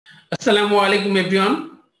Assalamu alaikum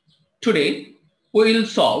everyone. Today we will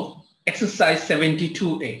solve exercise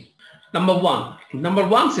 72a. Number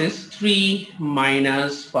one says 3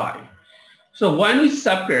 minus 5. So when we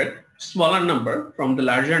subtract smaller number from the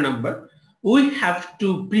larger number, we have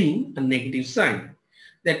to bring a negative sign.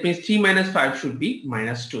 That means 3 minus 5 should be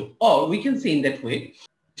minus 2. Or we can say in that way,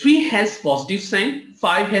 3 has positive sign,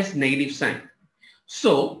 5 has negative sign.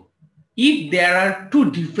 So if there are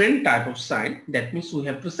two different type of sign, that means we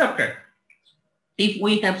have to subtract. If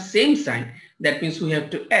we have same sign, that means we have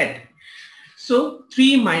to add. So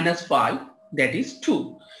 3 minus 5, that is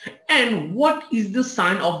 2. And what is the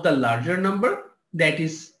sign of the larger number? That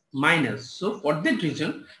is minus. So for that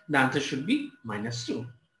reason, the answer should be minus 2.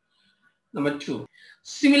 Number 2.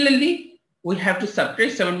 Similarly, we have to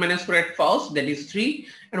subtract 7 minus 4 at first, that is 3.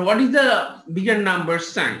 And what is the bigger number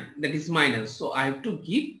sign? That is minus. So I have to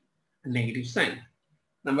give a negative sign.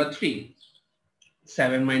 Number 3.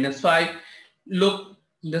 7 minus 5. Look,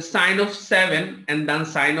 the sign of 7 and then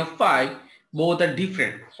sign of 5, both are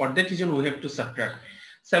different. For that reason, we have to subtract.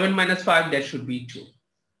 7 minus 5, that should be 2.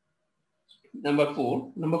 Number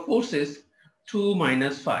 4. Number 4 says 2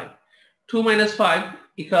 minus 5. 2 minus 5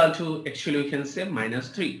 equal to, actually we can say minus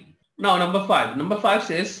 3. Now number 5. Number 5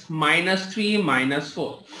 says minus 3 minus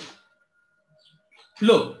 4.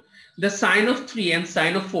 Look, the sign of 3 and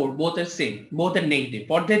sign of 4 both are same, both are negative.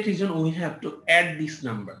 For that reason, we have to add this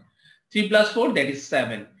number. 3 plus 4, that is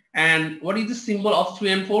 7. And what is the symbol of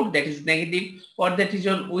 3 and 4? That is negative. For that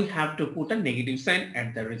reason, we have to put a negative sign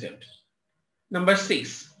at the result. Number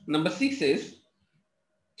 6. Number 6 is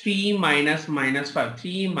 3 minus minus 5.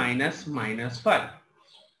 3 minus minus 5.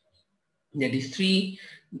 That is 3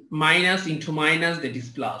 minus into minus, that is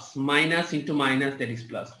plus. Minus into minus, that is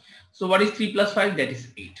plus. So what is 3 plus 5? That is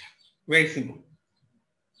 8. Very simple.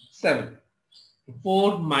 7.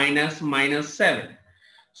 4 minus minus 7.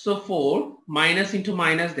 So 4 minus into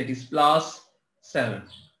minus, that is plus 7.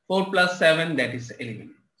 4 plus 7, that is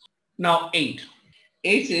 11. Now 8.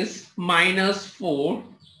 8 is minus 4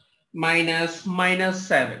 minus minus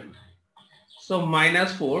 7. So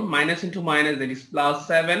minus 4 minus into minus, that is plus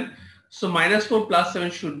 7. So minus 4 plus 7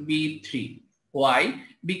 should be 3. Why?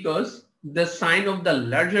 Because the sign of the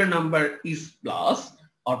larger number is plus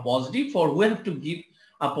or positive, for we have to give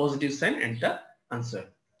a positive sign at the answer.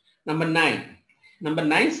 Number 9. Number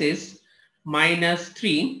 9 says minus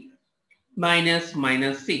 3 minus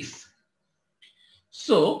minus 6.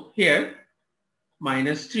 So here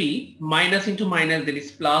minus 3 minus into minus, that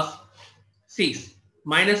is plus 6.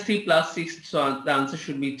 Minus 3 plus 6, so the answer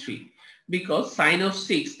should be 3. Because sign of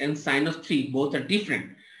 6 and sign of 3 both are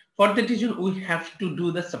different. For that reason, we have to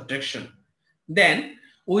do the subtraction. Then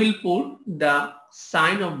we will put the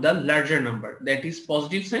sign of the larger number, that is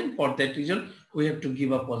positive sign. For that reason, we have to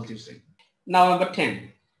give a positive sign. Now number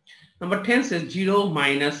 10. Number 10 says 0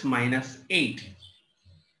 minus minus 8.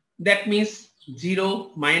 That means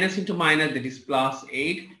 0 minus into minus, that is plus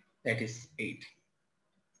 8, that is 8.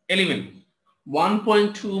 11.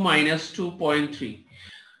 1.2 minus 2.3.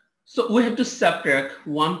 So we have to subtract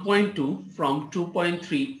 1.2 from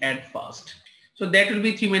 2.3 at first. So that will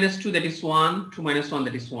be 3 minus 2, that is 1. 2 minus 1,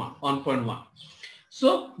 that is 1. 1.1.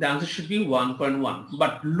 So the answer should be 1.1.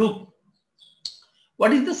 But look,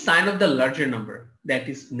 what is the sign of the larger number? That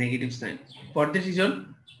is negative sign. For this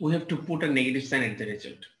reason, we have to put a negative sign at the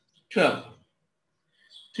result. 12.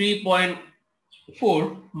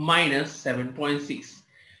 3.4 minus 7.6.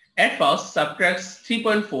 At first, subtracts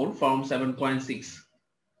 3.4 from 7.6.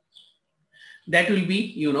 That will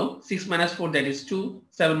be, 6 minus 4, that is 2.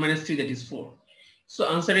 7 minus 3, that is 4. So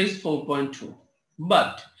answer is 4.2.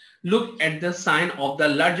 But look at the sign of the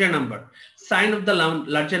larger number. Sign of the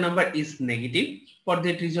larger number is negative. For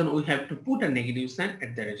that reason, we have to put a negative sign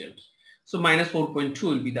at the result. So minus 4.2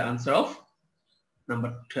 will be the answer of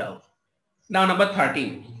number 12. Now number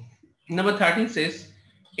 13. Number 13 says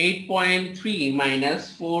 8.3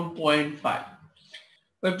 minus 4.5.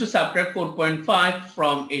 We have to subtract 4.5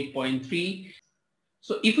 from 8.3.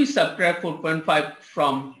 So if we subtract 4.5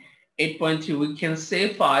 from 8.3, we can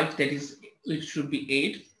say 5, that is, it should be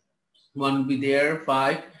 8. 1 will be there,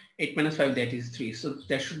 5. 8 minus 5, that is 3. So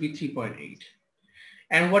that should be 3.8.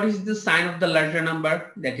 And what is the sign of the larger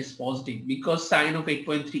number? That is positive, because sign of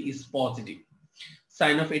 8.3 is positive.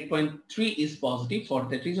 Sign of 8.3 is positive. For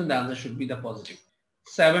that reason, the answer should be the positive.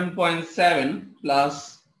 7.7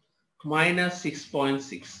 plus minus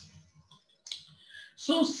 6.6.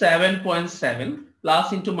 So 7.7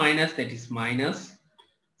 plus into minus, that is minus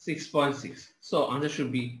 6.6. So answer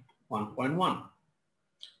should be 1.1.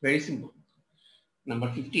 Very simple.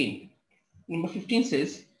 Number 15. Number 15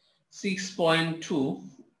 says 6.2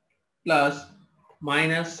 plus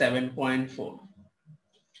minus 7.4.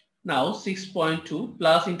 Now 6.2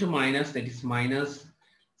 plus into minus, that is minus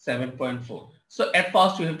 7.4. So at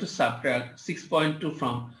first we have to subtract 6.2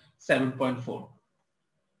 from 7.4.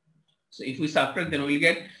 So if we subtract, then we will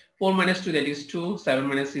get 4 minus 2, that is 2, 7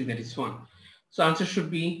 minus 6, that is 1. So answer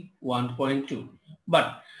should be 1.2.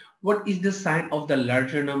 But what is the sign of the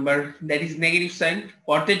larger number? That is negative sign.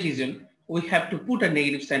 For that reason, we have to put a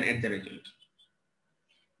negative sign at the result.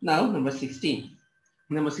 Now number 16.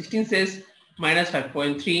 Number 16 says minus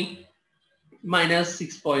 5.3 minus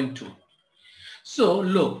 6.2. So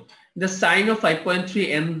look, the sign of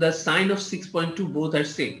 5.3 and the sign of 6.2 both are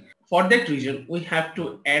same. For that reason, we have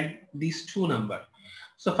to add these two numbers.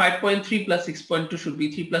 So 5.3 plus 6.2 should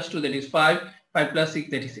be 3 plus 2, that is 5. 5 plus 6,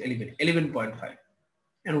 that is 11. 11.5.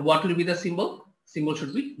 And what will be the symbol? Symbol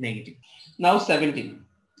should be negative. Now 17.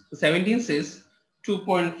 17 says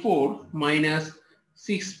 2.4 minus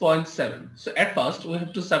 6.7. So at first we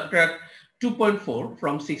have to subtract 2.4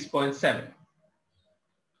 from 6.7.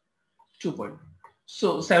 2.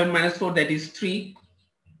 So 7 minus 4, that is 3.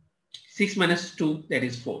 6 minus 2, that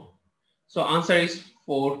is 4. So answer is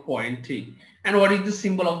 4.3. And what is the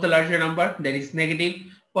symbol of the larger number? That is negative.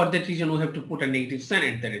 For that reason, we have to put a negative sign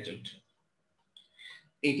at the result.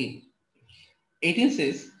 18. 18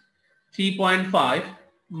 says 3.5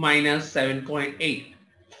 minus 7.8.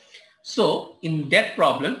 So in that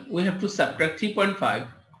problem, we have to subtract 3.5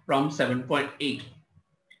 from 7.8.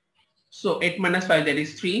 So 8 minus 5, that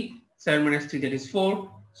is 3. 7 minus 3, that is 4.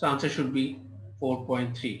 So answer should be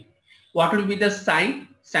 4.3. What will be the sign?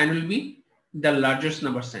 Sign will be the largest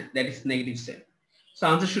number sign, that is negative sign. So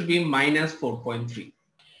answer should be minus 4.3.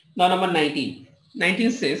 Now number 19.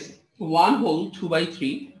 19 says 1 whole 2 by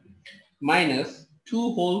 3 minus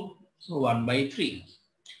 2 whole 1 by 3.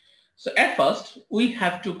 So at first we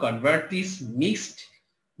have to convert this mixed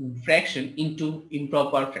fraction into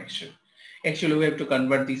improper fraction. Actually we have to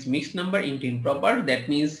convert this mixed number into improper. That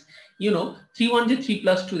means, 3 1 is 3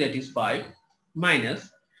 plus 2, that is 5, minus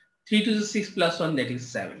 3 2 is 6 plus 1, that is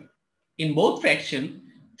 7. In both fraction,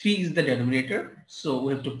 3 is the denominator. So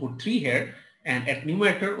we have to put 3 here, and at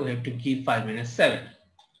numerator we have to give 5 minus 7.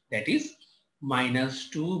 That is minus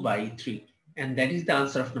 2 by 3. And that is the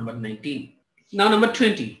answer of number 19. Now number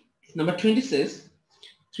 20. Number 20 says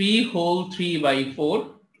 3 whole 3 by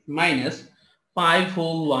 4 minus 5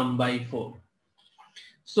 whole 1 by 4.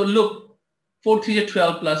 So look, 4 3 is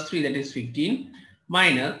 12 plus 3, that is 15,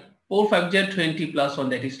 minus 4 5 is 20 plus 1,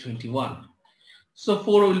 that is 21. So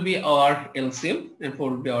 4 will be our LCM and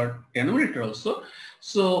 4 will be our denominator also.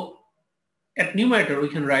 So at numerator we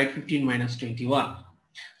can write 15 minus 21.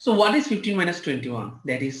 So what is 15 minus 21?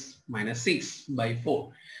 That is minus 6 by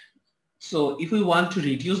 4. So if we want to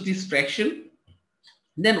reduce this fraction,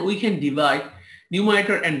 then we can divide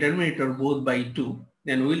numerator and denominator both by 2.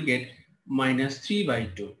 Then we will get minus 3 by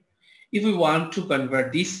 2. If we want to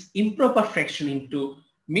convert this improper fraction into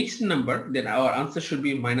mixed number, then our answer should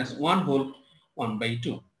be minus 1 whole 1 by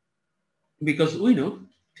 2. Because we know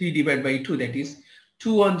 3 divided by 2, that is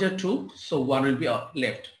 2 1s are 2, so 1 will be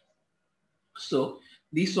left. So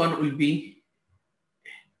this one will be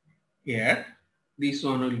here, this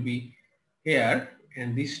one will be here,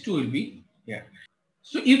 and this 2 will be here.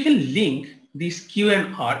 So you can link this Q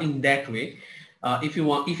and R in that way. If you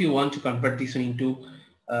want to convert this one into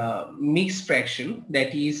mixed fraction,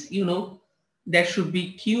 that is, that should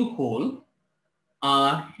be Q whole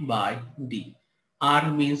R by D.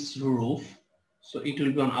 R means roof, so it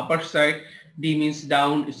will be on upper side. D means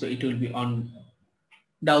down, so it will be on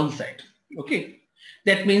downside. Okay,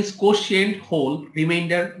 that means quotient whole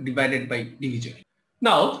remainder divided by division.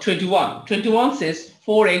 Now 21. 21 says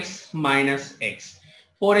 4x minus x.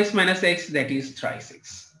 4x minus x, that is thrice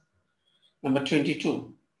x. Number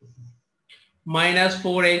 22. Minus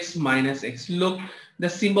 4x minus x. Look, the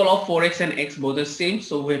symbol of 4x and x both are same,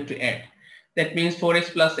 so we have to add. That means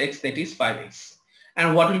 4x plus x, that is 5x.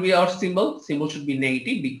 And what will be our symbol? Symbol should be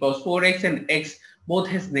negative because 4x and x both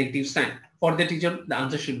has negative sign. For that reason, the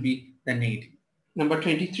answer should be the negative. Number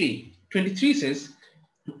 23. 23 says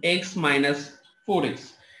x minus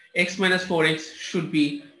 4x. X minus 4x should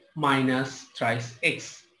be minus thrice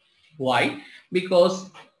x. Why? Because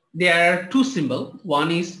there are two symbols. One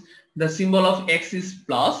is the symbol of x is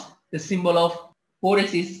plus, the symbol of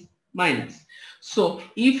 4x is minus. So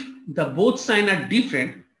if the both signs are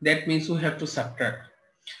different, that means we have to subtract.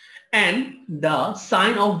 And the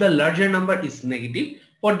sign of the larger number is negative.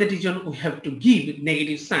 For that reason, we have to give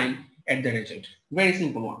negative sign at the result. Very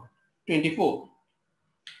simple one. 24.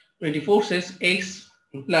 24 says x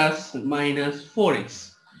plus minus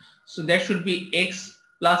 4x. So that should be x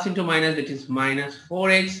plus into minus, that is minus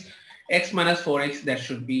 4x. x minus 4x, that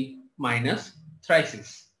should be minus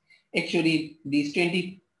 36. Actually, these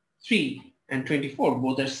 23 and 24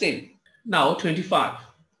 both are same. Now 25.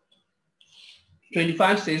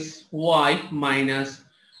 25 says y minus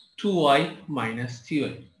 2y minus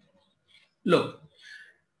 3y. Look,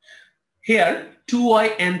 here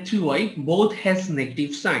 2y and 3y both has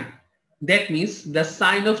negative sign. That means the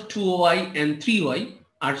sign of 2y and 3y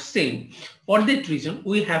are same. For that reason,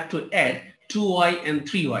 we have to add 2y and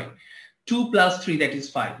 3y. 2 plus 3, that is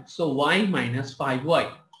 5. So y minus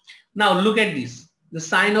 5y. Now look at this. The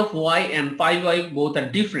sign of y and 5y both are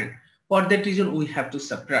different. For that reason, we have to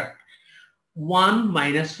subtract. 1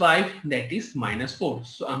 minus 5, that is minus 4.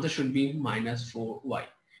 So answer should be minus 4y.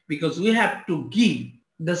 Because we have to give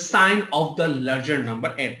the sign of the larger number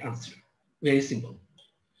at answer. Very simple.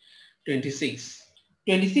 26.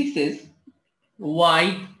 26 is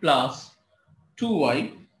y plus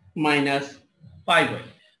 2y minus 5y.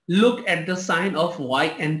 Look at the sign of y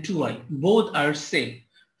and 2y. Both are same.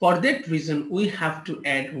 For that reason, we have to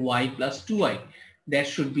add y plus 2y. That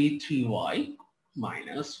should be 3y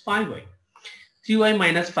minus 5y. 3y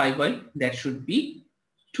minus 5y, that should be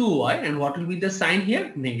 2y. And what will be the sign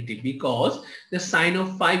here? Negative, because the sign of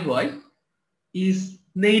 5y is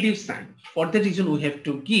negative sign. For that reason, we have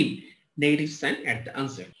to give negative sign at the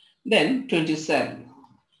answer. Then 27.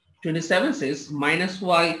 27 says minus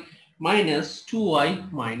y minus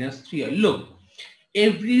 2y minus 3y. Look,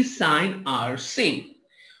 every sign are same.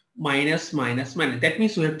 Minus, minus, minus. That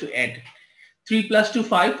means we have to add 3 plus 2,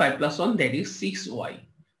 5, 5 plus 1, that is 6y.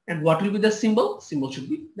 And what will be the symbol? Symbol should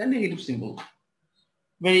be the negative symbol.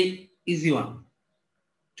 Very easy one.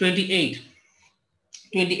 28.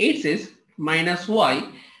 28 says minus y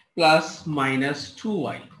plus minus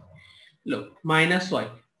 2y. Look, minus y.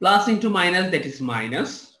 Plus into minus, that is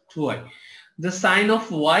minus 2y. The sign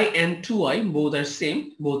of y and 2y both are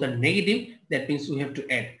same, both are negative. That means we have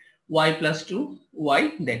to add y plus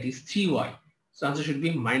 2y, that is 3y. So answer should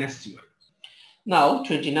be minus 3y. Now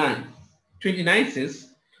 29. 29 says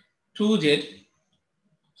 2z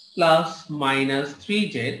plus minus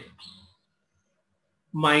 3z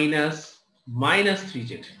minus minus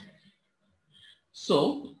 3z.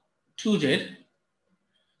 So 2z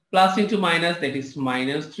plus into minus, that is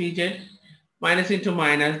minus 3z, minus into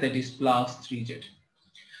minus, that is plus 3z.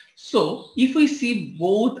 So if we see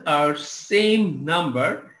both are same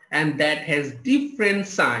number and that has different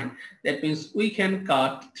sign, that means we can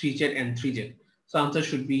cut 3z and 3z. So answer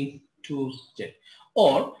should be 2z.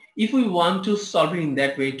 Or if we want to solve it in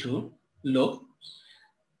that way too, look,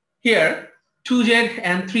 here 2z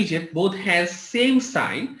and 3z both has same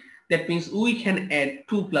sign. That means we can add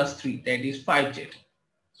 2 plus 3, that is 5z.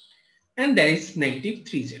 And that is negative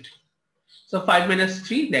 3z. So 5 minus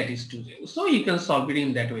 3, that is 2z. So you can solve it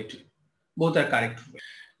in that way too. Both are correct.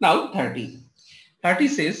 Now 30. 30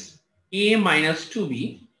 says a minus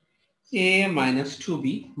 2b, a minus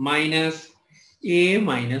 2b minus a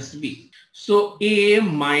minus b. So a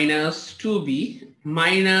minus 2b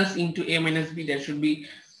minus into a minus b, that should be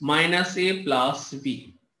minus a plus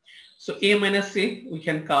b. So a minus a, we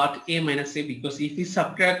can cut a minus a, because if we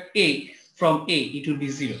subtract a from a, it will be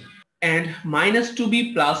 0. And minus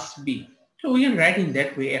 2b plus b. So we can write in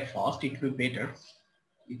that way at first, it will be better.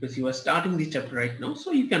 Because you are starting this chapter right now,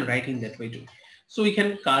 so you can write in that way too. So we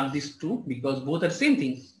can cut these two because both are same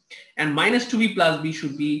thing. And minus 2b plus b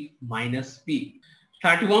should be minus b.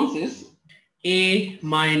 31 says a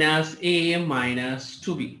minus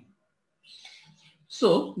 2b.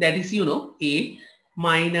 So that is, a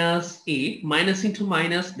minus into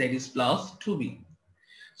minus, that is plus 2b.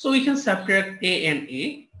 So we can subtract a and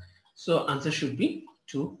a. So answer should be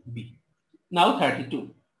 2b. Now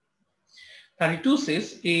 32. 32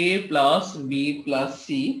 says a plus b plus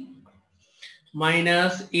c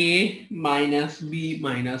minus a minus b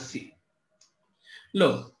minus c.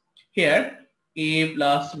 Look, here a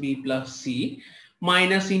plus b plus c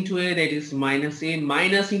minus into a, that is minus a,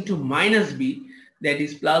 minus into minus b, that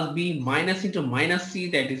is plus b, minus into minus c,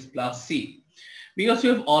 that is plus c. Because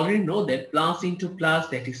you have already know that plus into plus,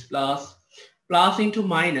 that is plus, plus into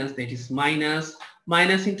minus, that is minus,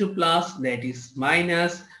 minus into plus, that is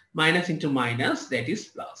minus, minus into minus, that is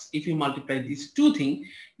plus. If you multiply these two things,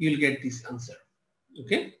 you will get this answer.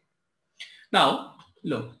 Okay. Now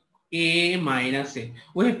look, a minus a.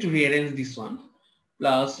 We have to rearrange this one.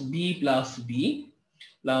 Plus b plus b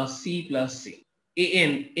plus c plus c. A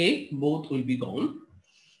and a both will be gone.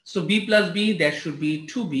 So b plus b, that should be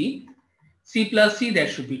 2b. C plus c, that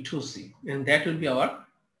should be 2c. And that will be our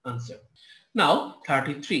answer. Now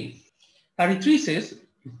 33. 33 says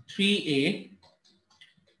 3a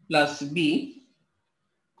plus b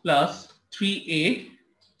plus 3a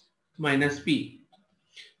minus b.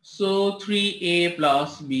 So 3a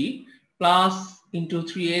plus b, plus into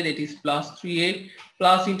 3a, that is plus 3a,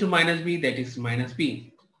 plus into minus b, that is minus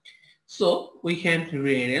b. So we can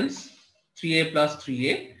rearrange 3a plus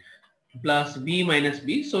 3a plus b minus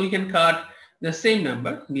b. So we can cut the same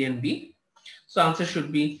number, b and b. So answer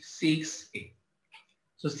should be 6a.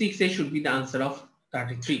 So 6a should be the answer of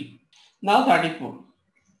 33. Now 34.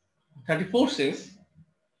 34 says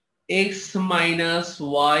x minus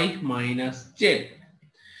y minus z.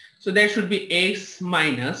 So there should be x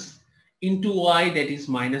minus into y, that is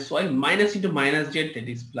minus y, minus into minus z, that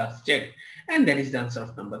is plus z. And that is the answer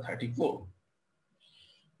of number 34.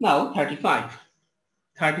 Now 35.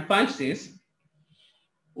 35 says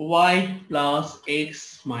y plus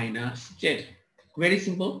x minus z. Very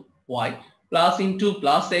simple. Y plus into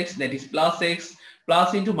plus x, that is plus x,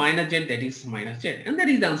 plus into minus z, that is minus z. And that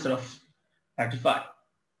is the answer of 35.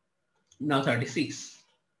 Now 36.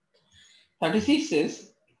 36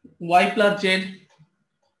 says y plus z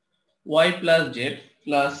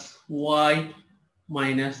plus y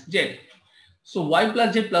minus z. So y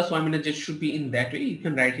plus z plus y minus z should be in that way. You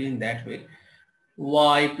can write it in that way.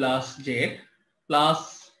 Y plus z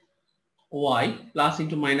plus y plus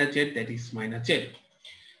into minus z, that is minus z.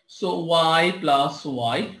 So y plus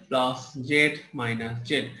z minus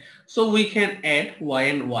z. So we can add y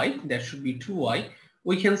and y, that should be 2y.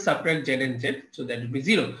 We can subtract z and z, so that will be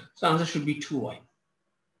 0. So answer should be 2y.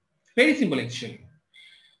 Very simple actually.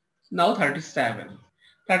 Now 37.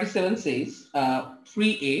 37 says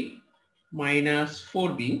 3a minus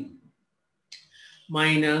 4b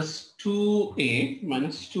minus 2a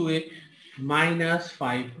minus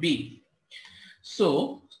 5b.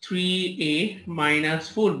 So 3a minus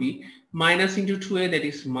 4b minus into 2a, that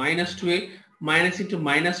is minus 2a, minus into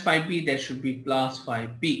minus 5b, that should be plus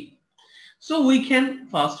 5b. So we can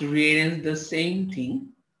first rearrange the same thing.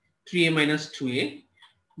 3a minus 2a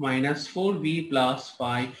minus 4b plus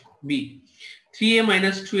 5b. 3a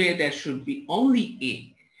minus 2a, that should be only a.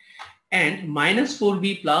 And minus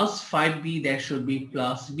 4b plus 5b, that should be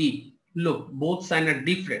plus b. Look, both signs are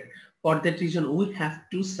different. For that reason, we have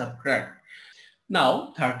to subtract.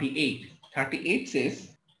 Now 38. 38 says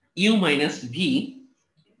u minus v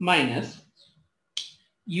minus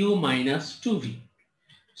u minus 2v.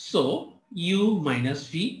 So u minus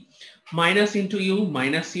v minus into u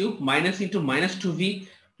minus into minus 2v,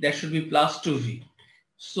 that should be plus 2v.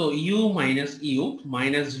 So u minus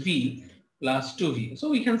v plus 2v. So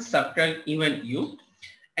we can subtract u and u,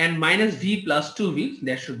 and minus v plus 2v,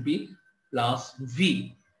 that should be plus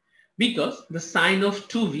v. Because the sign of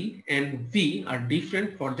 2v and v are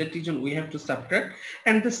different, for that reason we have to subtract,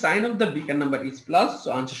 and the sign of the bigger number is plus,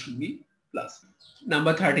 so answer should be plus.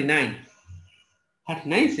 Number 39.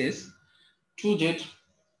 39 says 2z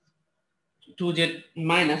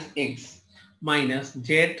minus x minus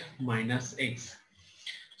z minus x.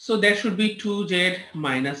 So that should be 2z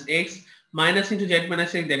minus x minus into z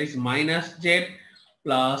minus x, that is minus z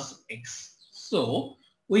plus x. So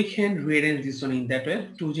we can rearrange this one in that way.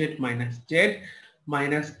 2z minus z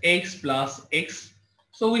minus x plus x.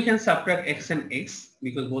 So we can subtract x and x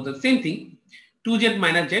because both are the same thing. 2z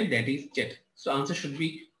minus z, that is z. So answer should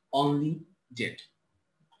be only z.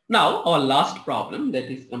 Now our last problem, that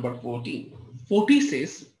is number 14. 40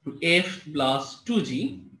 says f plus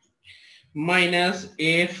 2g minus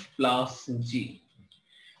f plus g.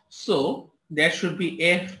 So that should be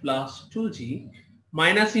f plus 2g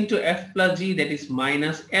minus into f plus g, that is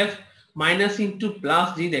minus f, minus into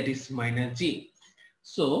plus g, that is minus g.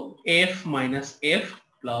 So f minus f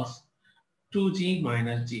plus 2g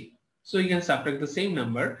minus g. So you can subtract the same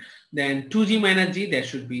number, then 2g minus g, that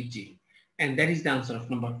should be g. And that is the answer of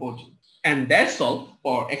number 14. And that's all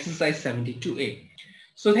for exercise 72a.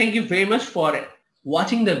 So thank you very much for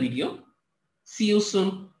watching the video. See you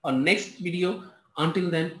soon on next video. Until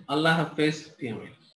then, Allah Hafiz.